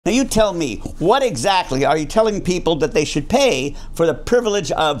Now you tell me, what exactly are you telling people that they should pay for the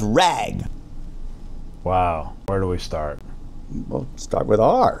privilege of RAG? Wow, where do we start? We'll start with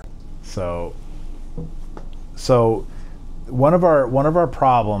R. So one of our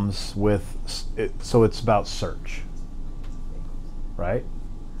problems with it, so it's about search, right?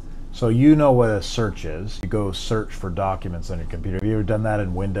 So you know what a search is. You go search for documents on your computer. Have you ever done that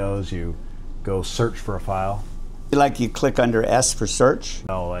in Windows? You go search for a file. Like you click under S for search?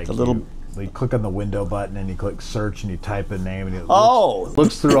 No, like the little... you click on the window button and you click search and you type a name and it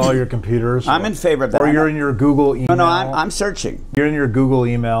looks through all your computers. I'm in favor of that. Or you're in your Google email. No, I'm searching. You're in your Google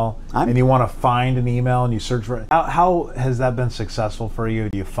email and you want to find an email and you search for it. How has that been successful for you?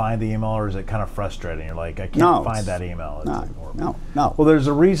 Do you find the email or is it kind of frustrating? You're like, I can't find that email. No. Well, there's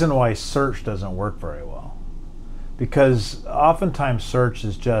a reason why search doesn't work very well. Because oftentimes search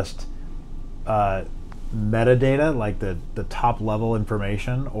is just metadata, like the top level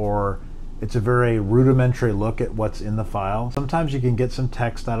information, or it's a very rudimentary look at what's in the file. Sometimes you can get some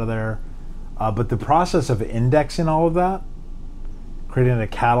text out of there, but the process of indexing all of that, creating a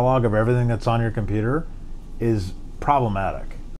catalog of everything that's on your computer, is problematic.